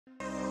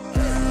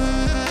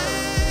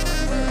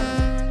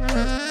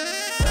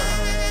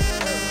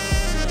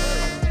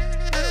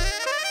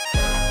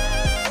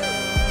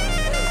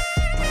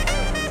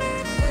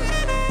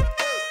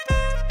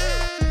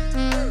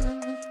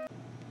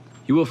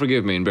you will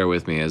forgive me and bear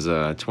with me as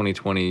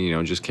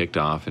 2020, just kicked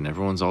off and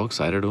everyone's all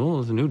excited. Oh,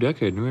 it's a new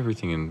decade, new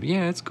everything. And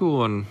yeah, it's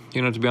cool. And,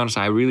 to be honest,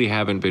 I really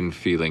haven't been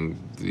feeling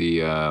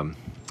the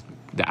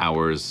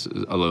hours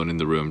alone in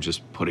the room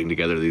just putting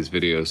together these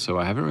videos. So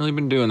I haven't really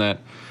been doing that.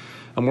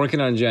 I'm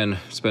working on Jen,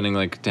 spending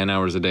like 10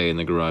 hours a day in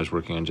the garage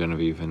working on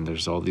Genevieve. And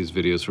there's all these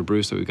videos for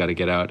Bruce that we've got to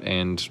get out.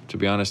 And to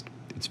be honest,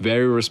 it's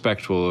very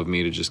respectful of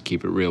me to just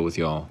keep it real with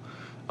y'all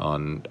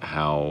on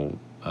how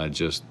I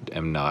just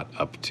am not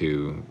up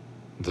to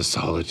the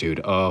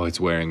solitude. Oh, it's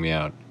wearing me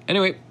out.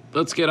 Anyway,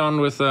 let's get on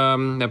with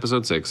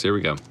episode 6. Here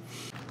we go.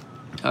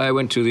 I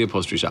went to the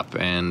upholstery shop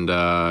and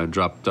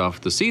dropped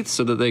off the seats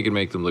so that they could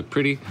make them look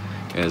pretty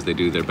as they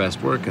do their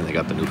best work, and they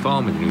got the new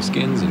foam and the new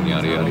skins and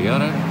yada yada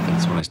yada.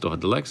 That's when I still had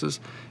the Lexus,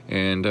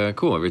 and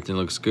cool, everything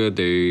looks good.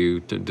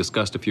 They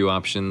discussed a few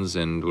options,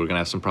 and we're gonna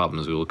have some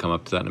problems. We will come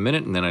up to that in a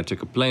minute. And then I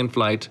took a plane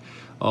flight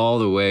all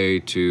the way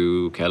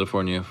to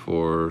California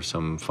for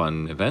some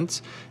fun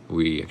events.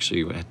 We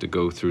actually had to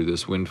go through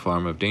this wind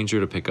farm of danger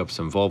to pick up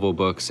some Volvo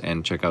books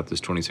and check out this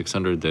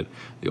 2600 that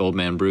the old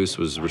man Bruce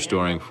was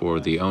restoring for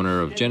the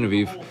owner of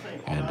Genevieve.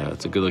 And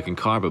it's a good looking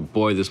car, but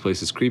boy, this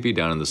place is creepy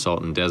down in the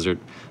Salton Desert.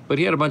 But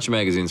he had a bunch of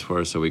magazines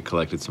for us, so we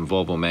collected some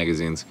Volvo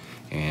magazines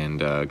and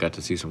got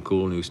to see some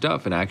cool new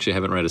stuff. And I actually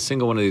haven't read a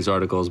single one of these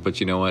articles,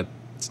 but you know what?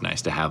 It's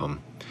nice to have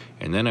them.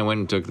 And then I went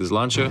and took this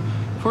Lancia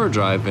for a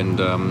drive, and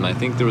I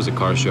think there was a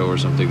car show or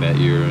something that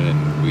year,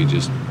 and we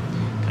just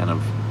kind of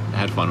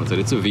had fun with it.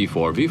 It's a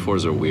V4.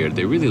 V4s are weird.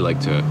 They really like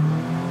to,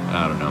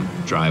 I don't know,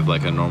 drive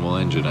like a normal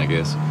engine, I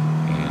guess.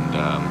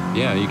 And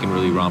yeah, you can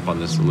really romp on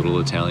this little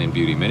Italian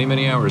beauty. Many,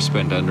 many hours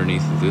spent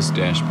underneath this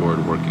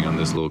dashboard working on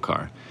this little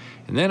car.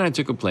 And then I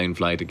took a plane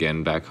flight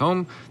again back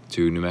home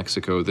to New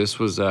Mexico. This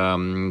was,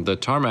 the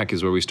tarmac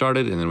is where we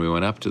started, and then we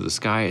went up to the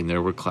sky, and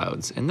there were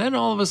clouds. And then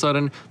all of a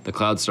sudden, the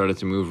clouds started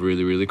to move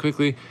really, really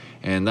quickly,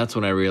 and that's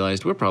when I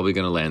realized we're probably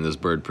going to land this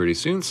bird pretty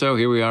soon. So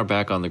here we are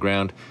back on the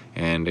ground,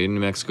 and in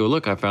New Mexico,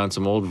 look, I found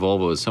some old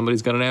Volvos.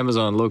 Somebody's got an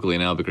Amazon locally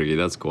in Albuquerque.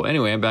 That's cool.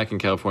 Anyway, I'm back in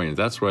California.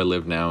 That's where I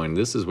live now, and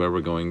this is where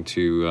we're going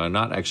to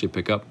not actually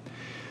pick up.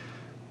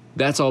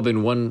 That's all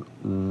been one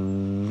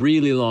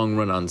really long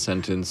run-on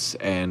sentence,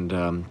 and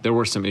there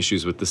were some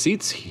issues with the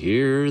seats.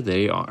 Here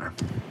they are.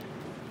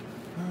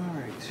 All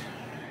right,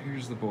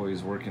 here's the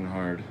boys working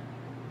hard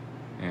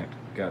at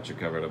Gotcha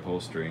Covered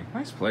Upholstery.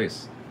 Nice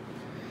place.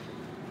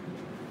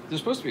 There's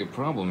supposed to be a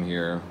problem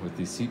here with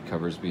these seat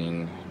covers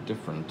being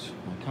different.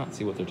 I can't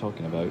see what they're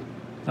talking about.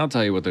 I'll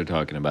tell you what they're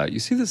talking about. You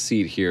see the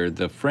seat here,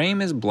 the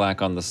frame is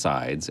black on the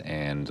sides,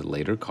 and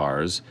later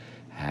cars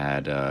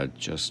had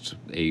just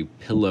a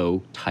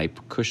pillow type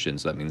cushion.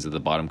 So that means that the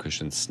bottom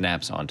cushion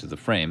snaps onto the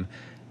frame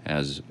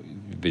as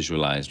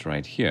visualized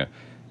right here.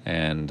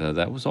 And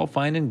that was all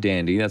fine and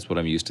dandy. That's what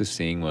I'm used to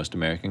seeing most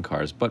American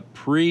cars. But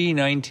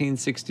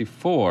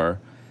pre-1964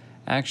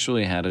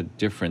 actually had a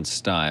different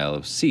style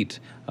of seat.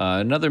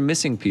 Another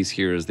missing piece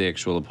here is the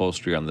actual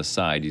upholstery on the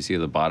side. You see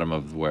at the bottom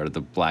of where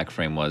the black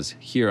frame was.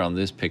 Here on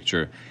this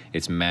picture,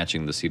 it's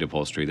matching the seat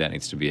upholstery. That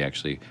needs to be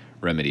actually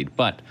remedied.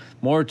 But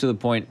more to the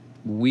point,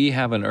 we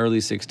have an early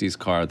 60s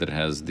car that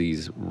has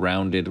these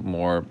rounded,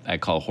 more, I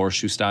call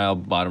horseshoe style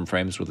bottom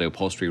frames where the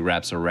upholstery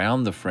wraps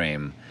around the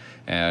frame.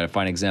 A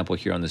fine example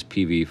here on this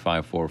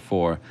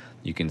PV544,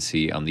 you can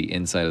see on the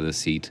inside of the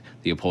seat,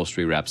 the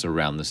upholstery wraps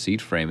around the seat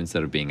frame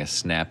instead of being a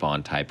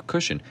snap-on type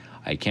cushion.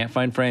 I can't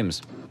find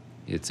frames.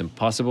 It's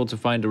impossible to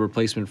find a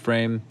replacement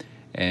frame,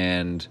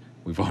 and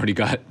we've already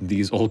got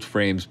these old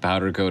frames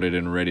powder-coated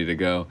and ready to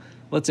go.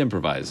 Let's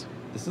improvise.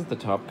 This is the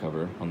top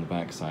cover on the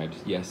back side.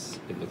 Yes,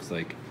 it looks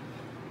like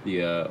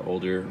the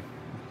older,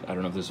 I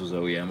don't know if this was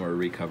OEM or a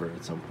recover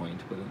at some point,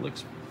 but it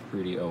looks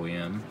pretty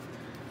OEM.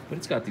 But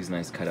it's got these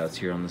nice cutouts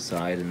here on the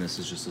side, and this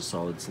is just a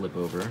solid slip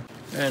over.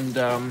 And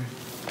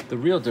the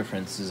real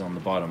difference is on the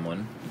bottom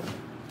one.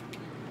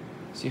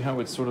 See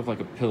how it's sort of like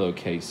a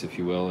pillowcase, if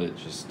you will. It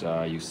just,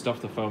 you stuff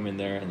the foam in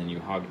there, and then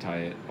you hog tie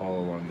it all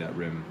along that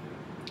rim.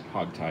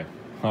 Hog tie.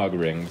 Hog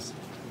rings.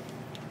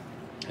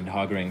 And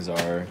hog rings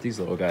are these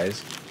little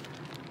guys.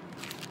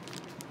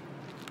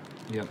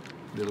 Yep.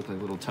 They look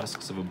like little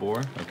tusks of a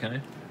boar,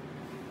 okay?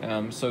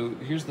 So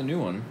here's the new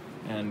one,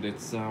 and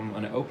it's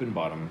an open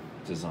bottom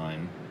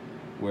design,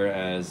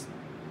 whereas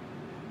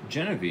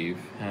Genevieve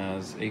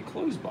has a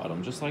closed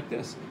bottom, just like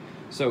this.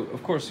 So,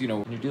 of course, when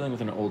you're dealing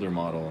with an older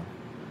model,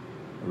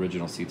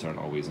 original seats aren't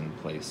always in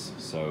place.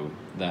 So,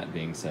 that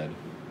being said,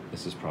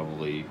 this is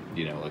probably,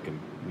 like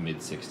a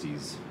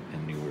mid-60s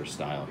and newer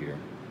style here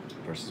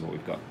versus what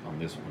we've got on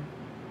this one.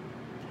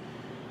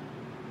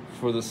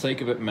 For the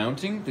sake of it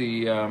mounting,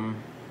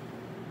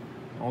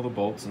 all the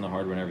bolts and the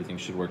hardware and everything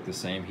should work the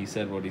same. He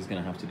said what he's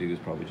going to have to do is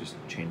probably just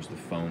change the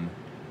foam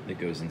that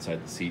goes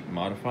inside the seat,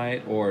 modify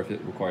it, or if it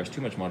requires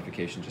too much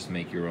modification, just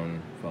make your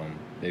own foam.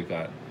 They've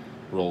got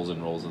rolls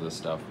and rolls of this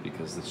stuff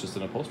because it's just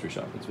an upholstery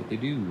shop. That's what they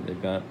do.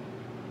 They've got,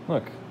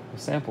 look, a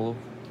sample of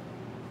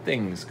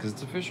things because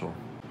it's official.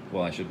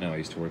 Well, I should know. I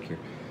used to work here.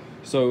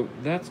 So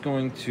that's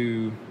going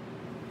to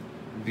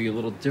be a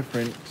little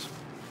different.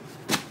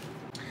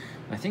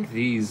 I think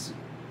these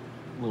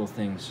little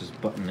things just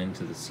button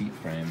into the seat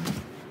frame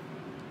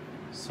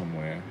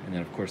somewhere, and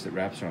then of course it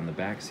wraps around the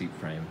back seat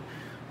frame.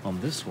 On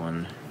this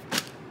one,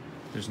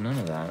 there's none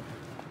of that.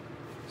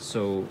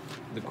 So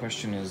the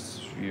question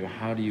is,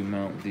 how do you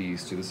mount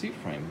these to the seat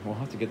frame? We'll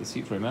have to get the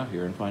seat frame out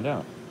here and find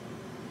out.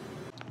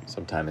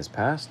 Some time has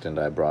passed, and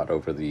I brought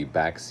over the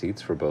back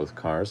seats for both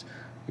cars.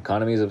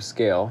 Economies of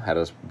scale had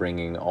us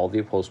bringing all the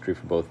upholstery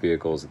for both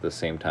vehicles at the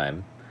same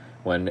time.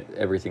 When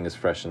everything is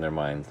fresh in their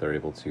minds, they're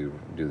able to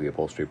do the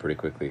upholstery pretty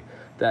quickly.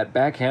 That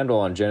back handle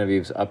on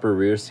Genevieve's upper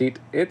rear seat,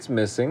 it's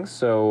missing,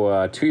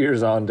 so 2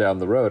 years on down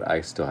the road,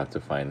 I still have to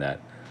find that.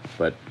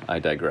 But I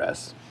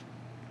digress.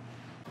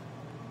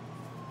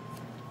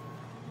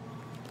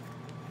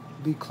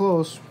 Be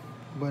close,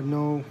 but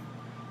no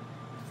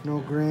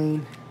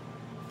grain.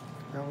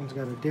 That one's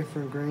got a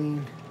different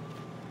grain.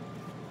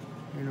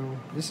 You know,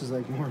 this is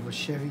like more of a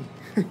Chevy.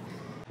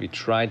 We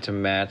tried to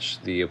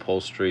match the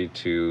upholstery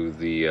to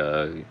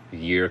the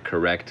year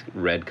correct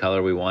red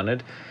color we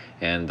wanted,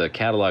 and the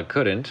catalog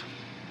couldn't.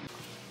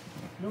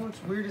 You know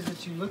what's weird is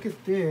that you look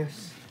at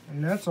this,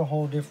 and that's a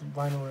whole different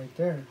vinyl right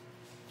there.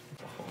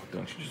 Oh,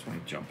 don't you just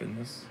want to jump in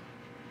this?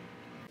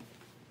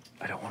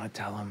 I don't want to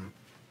tell him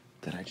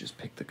that I just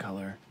picked the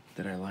color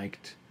that I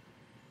liked,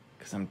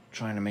 because I'm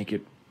trying to make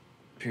it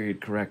period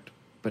correct,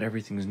 but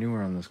everything's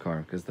newer on this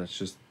car, because that's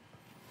just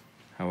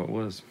how it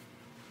was.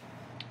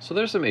 So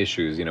there's some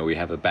issues. You know, we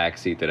have a back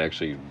seat that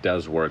actually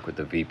does work with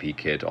the VP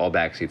kit. All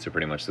back seats are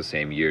pretty much the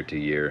same year to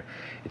year.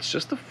 It's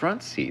just the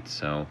front seat,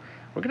 so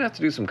we're gonna have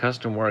to do some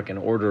custom work and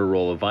order a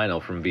roll of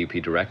vinyl from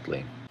VP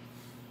directly.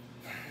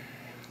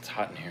 It's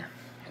hot in here,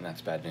 and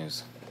that's bad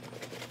news.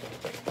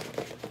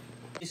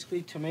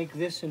 Basically to make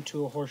this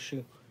into a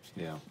horseshoe.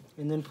 Yeah.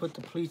 And then put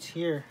the pleats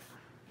here,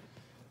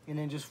 and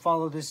then just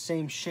follow this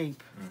same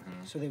shape,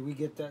 so that we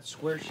get that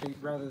square shape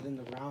rather than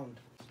the round.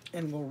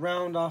 And we'll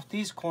round off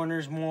these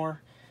corners more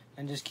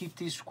and just keep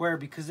these square,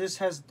 because this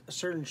has a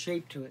certain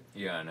shape to it.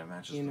 Yeah, and it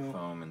matches the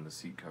foam and the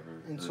seat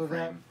cover. And so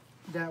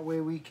that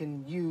way we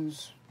can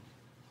use,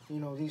 you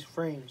know, these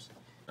frames.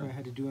 I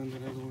had to do on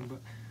that other one,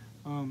 but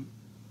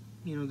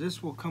you know,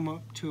 this will come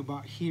up to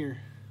about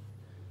here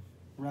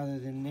rather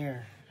than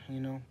there, you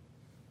know.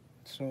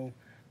 So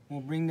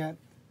we'll bring that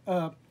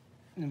up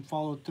and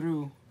follow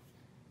through,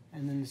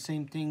 and then the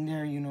same thing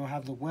there, you know,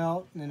 have the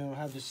welt, and then it'll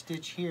have the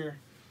stitch here.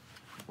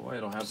 Boy,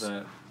 it'll have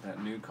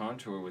that new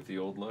contour with the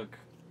old look.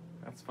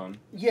 That's fun.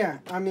 Yeah,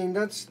 I mean,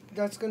 that's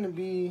gonna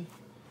be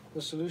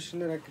the solution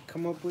that I could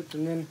come up with,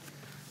 and then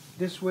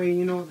this way,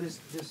 you know, these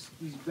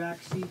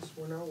back seats,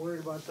 we're not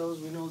worried about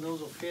those. We know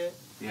those will fit.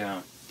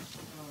 Yeah.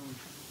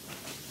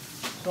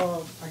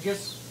 So I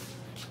guess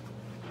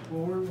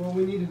what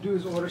we need to do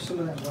is order some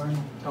of that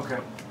vinyl. Okay.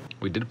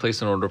 We did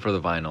place an order for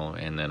the vinyl,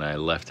 and then I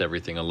left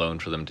everything alone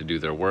for them to do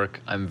their work.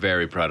 I'm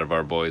very proud of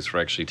our boys for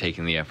actually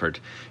taking the effort.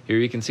 Here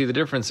you can see the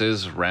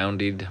differences,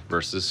 rounded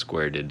versus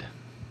squared.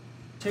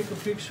 Take a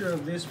picture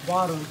of this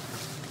bottom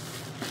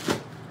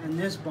and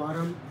this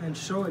bottom and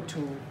show it to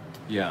them.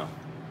 Yeah.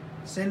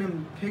 Send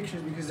them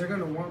pictures, because they're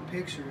gonna want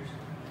pictures.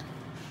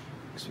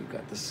 So we've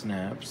got the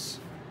snaps.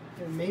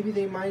 And maybe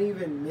they might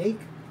even make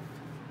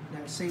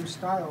that same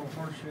style of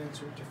horseshoe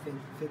insert to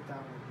fit that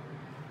one.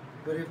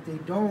 But if they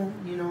don't,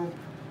 you know,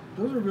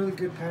 those are really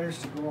good patterns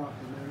to go off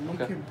of,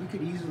 man. Okay. We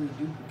could easily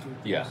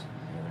duplicate this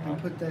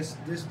and put this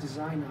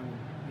design on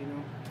it, you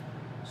know.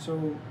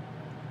 So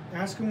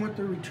ask them what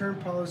their return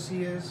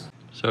policy is.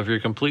 So if you're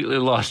completely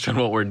lost on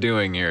what we're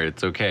doing here,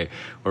 it's okay.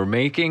 We're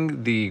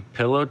making the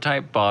pillow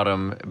type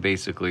bottom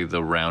basically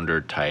the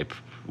rounder type,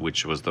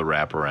 which was the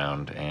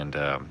wraparound, and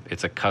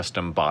it's a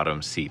custom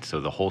bottom seat.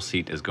 So the whole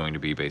seat is going to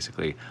be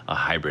basically a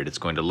hybrid. It's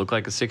going to look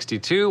like a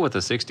 62 with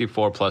a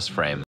 64 plus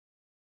frame.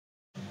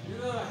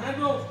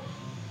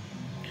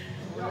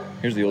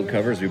 Here's the old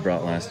covers we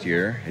brought last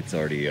year. It's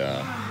already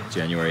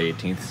January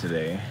 18th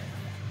today.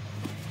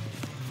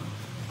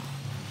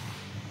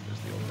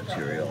 There's the old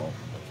material.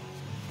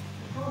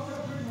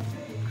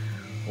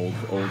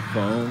 Old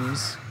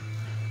foams.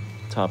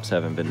 Tops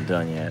haven't been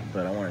done yet,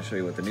 but I want to show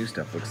you what the new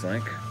stuff looks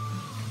like.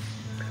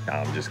 No,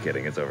 I'm just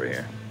kidding, it's over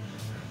here.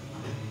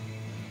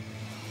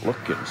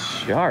 Looking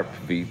sharp,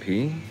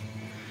 VP.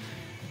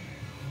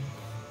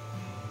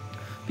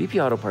 VP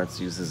Auto Parts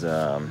uses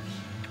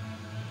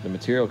the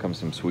material comes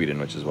from Sweden,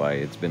 which is why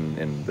it's been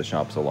in the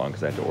shop so long,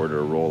 because I had to order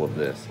a roll of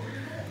this.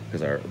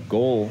 Because our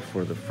goal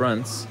for the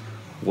fronts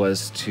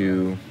was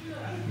to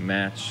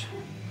match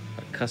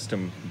a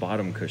custom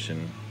bottom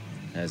cushion.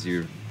 As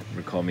you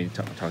recall me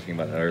talking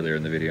about that earlier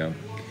in the video,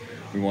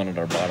 we wanted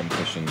our bottom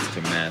cushions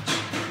to match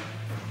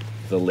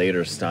the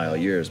later style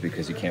years,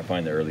 because you can't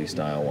find the early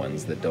style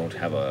ones that don't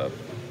have a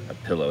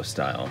pillow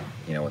style,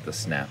 you know, with the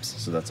snaps.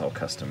 So that's all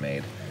custom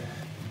made.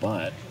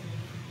 But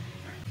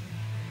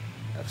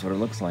that's what it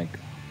looks like.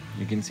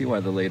 You can see why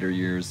the later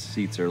years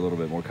seats are a little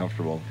bit more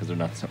comfortable, because they're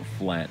not so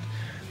flat.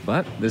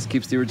 But this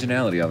keeps the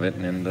originality of it,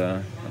 and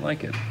I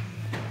like it.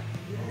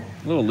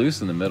 A little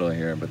loose in the middle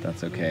here, but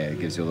that's okay. It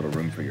gives you a little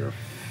room for your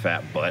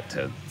fat butt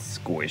to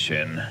squish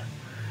in.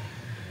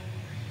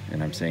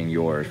 And I'm saying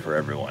yours for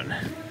everyone.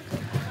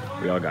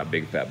 We all got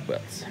big fat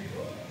butts.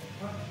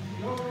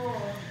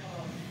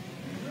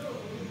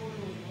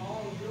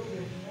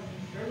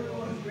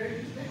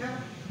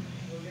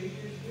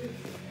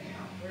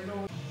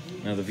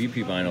 Now the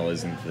VP vinyl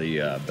isn't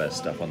the best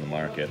stuff on the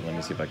market. Let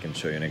me see if I can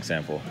show you an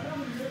example.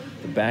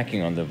 The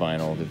backing on the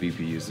vinyl the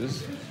VP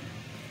uses.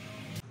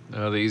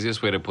 The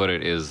easiest way to put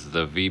it is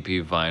the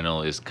VP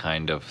vinyl is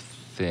kind of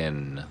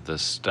thin. The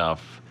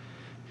stuff,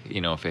 you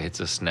know, if it hits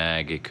a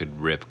snag, it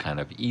could rip kind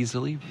of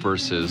easily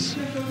versus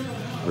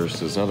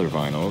other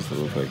vinyls that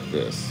look like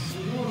this.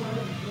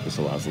 This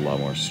allows a lot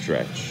more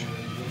stretch,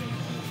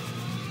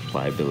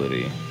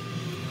 pliability,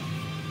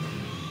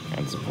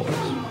 and support.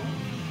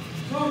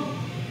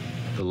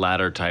 The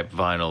latter type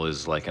vinyl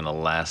is like an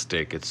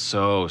elastic. It's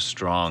so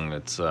strong.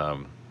 It's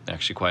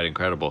actually quite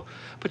incredible.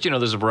 But you know,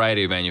 there's a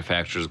variety of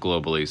manufacturers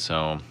globally,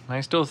 so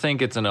I still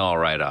think it's an all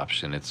right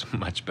option. It's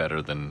much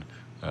better than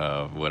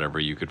whatever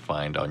you could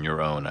find on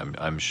your own,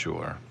 I'm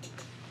sure.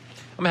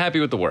 I'm happy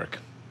with the work.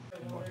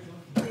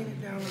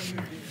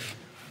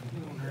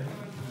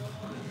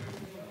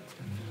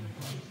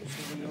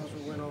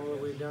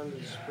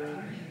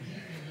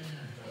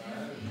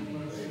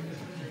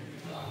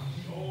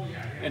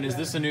 And is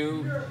this a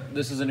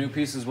new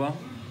piece as well?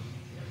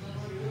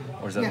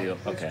 Or is that the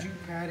okay?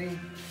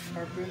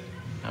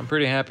 I'm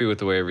pretty happy with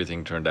the way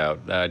everything turned out.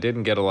 I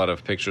didn't get a lot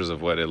of pictures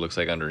of what it looks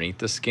like underneath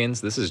the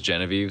skins. This is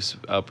Genevieve's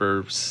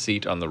upper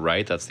seat on the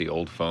right. That's the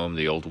old foam,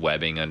 the old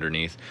webbing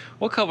underneath.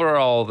 We'll cover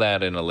all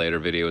that in a later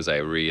video as I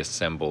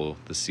reassemble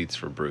the seats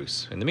for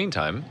Bruce. In the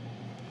meantime,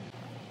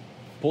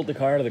 pulled the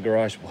car out of the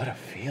garage. What a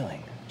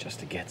feeling just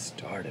to get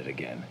started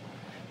again.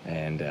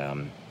 And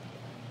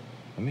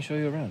let me show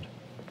you around.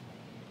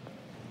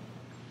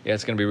 Yeah,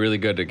 it's going to be really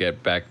good to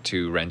get back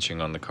to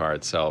wrenching on the car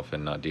itself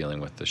and not dealing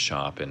with the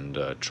shop and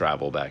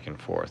travel back and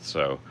forth.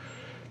 So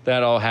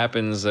that all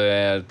happens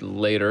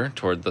later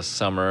toward the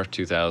summer of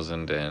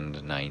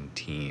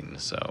 2019.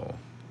 So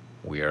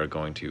we are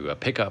going to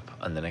pick up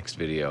on the next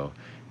video.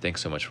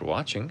 Thanks so much for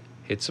watching.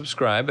 Hit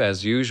subscribe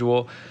as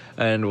usual,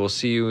 and we'll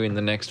see you in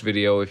the next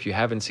video. If you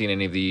haven't seen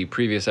any of the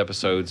previous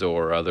episodes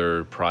or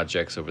other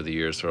projects over the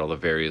years for all the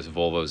various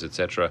Volvos,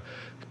 etc.,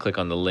 click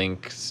on the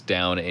links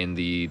down in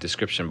the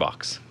description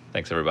box.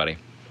 Thanks, everybody.